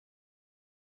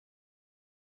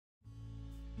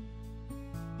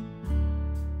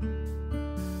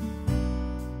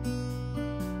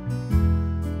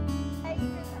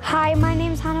Hi, my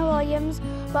name's Hannah Williams.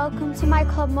 Welcome to my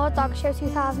Clubmoor Dog Show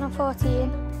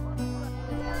 2014.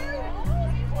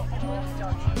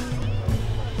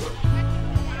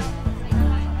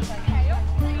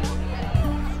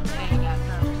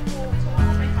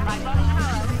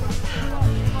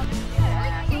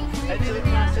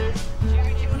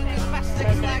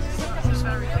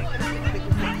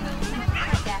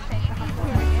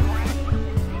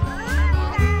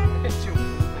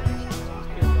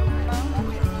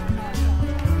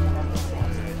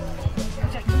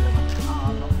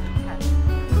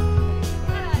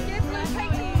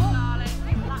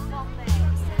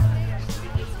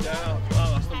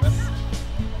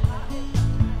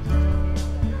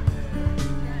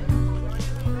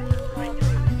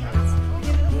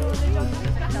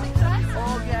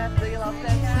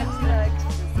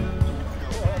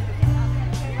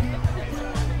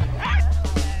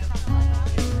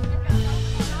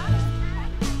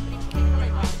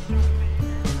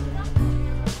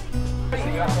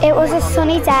 It was a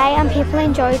sunny day and people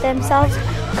enjoyed themselves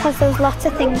because there was lots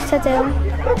of things to do.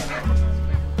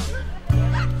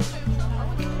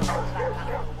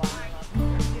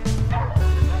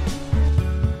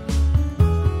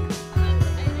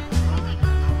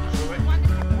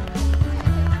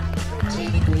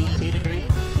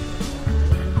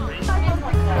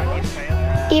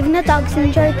 Even the dogs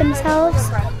enjoyed themselves.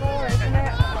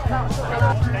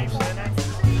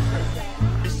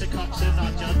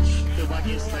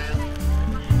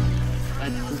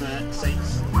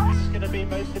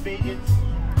 Most obedient.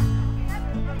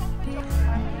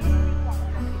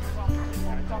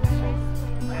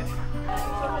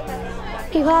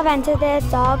 People have entered their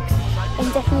dogs in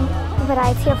different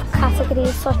variety of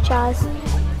categories such as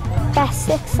best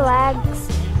 6 legs,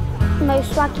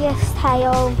 most waggiest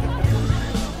tail,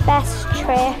 best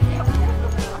trick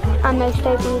and most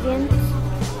obedient.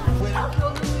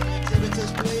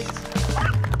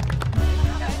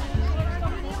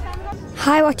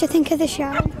 Hi, what do you think of the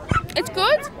show? It's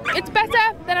good. It's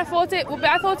better than I thought it would be.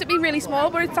 I thought it'd be really small,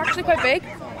 but it's actually quite big.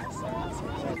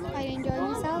 Are you enjoying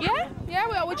yourself? Yeah.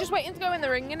 We're just waiting to go in the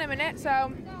ring in a minute,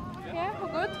 so yeah,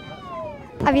 we're good.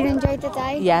 Have you enjoyed the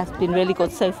day? Yeah, it's been really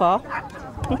good so far.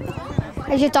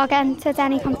 Has your dog entered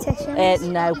any competitions?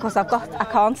 No, because I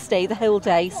can't stay the whole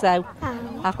day, so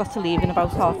I've got to leave in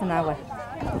about half an hour.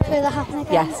 Will that happen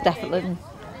again? Yes, definitely.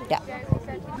 Yeah.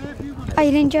 Are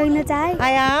you enjoying the day?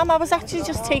 I am. I was actually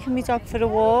just taking my dog for a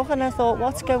walk and I thought,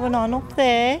 what's going on up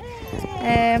there?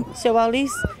 So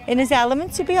Ollie's in his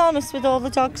element, to be honest, with all the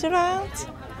dogs around.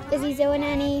 Is he doing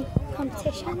any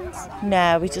competitions?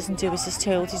 No, he doesn't do as he's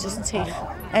told. He doesn't take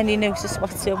any notice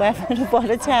whatsoever of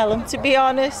what I tell him, to be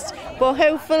honest. But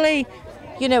hopefully,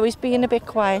 you know, he's being a bit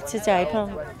quiet today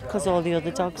because all the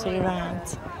other dogs are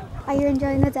around. Are you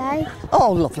enjoying the day?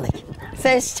 Oh, lovely.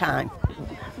 First time.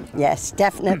 Yes,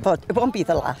 definitely, but it won't be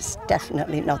the last.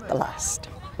 Definitely not the last.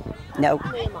 No.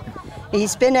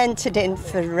 He's been entered in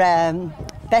for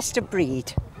best of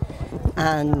breed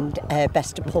and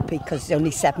best of puppy because he's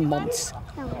only 7 months.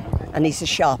 And he's a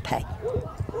Shar-Pei.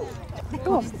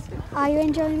 Cool. Are you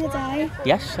enjoying the day?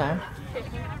 Yes, Sam.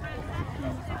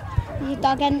 Is your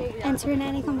dog entering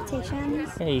any competitions?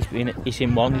 Yeah, he's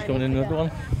in one, he's going in another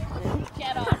one.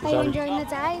 Are you enjoying the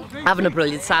day? Having a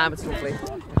brilliant time, it's lovely.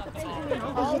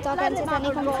 Has your dog entered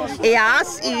any competitions? He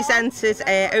has, he's entered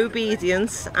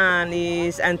obedience and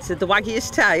he's entered the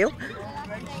waggiest tail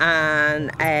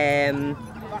and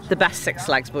the best 6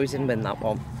 legs, but he didn't win that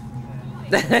one.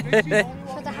 Should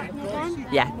that happen again?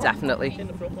 Yeah, definitely.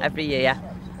 Every year.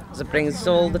 Because it brings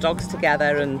all the dogs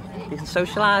together and you can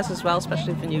socialise as well,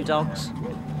 especially for new dogs.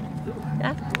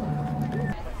 Yeah.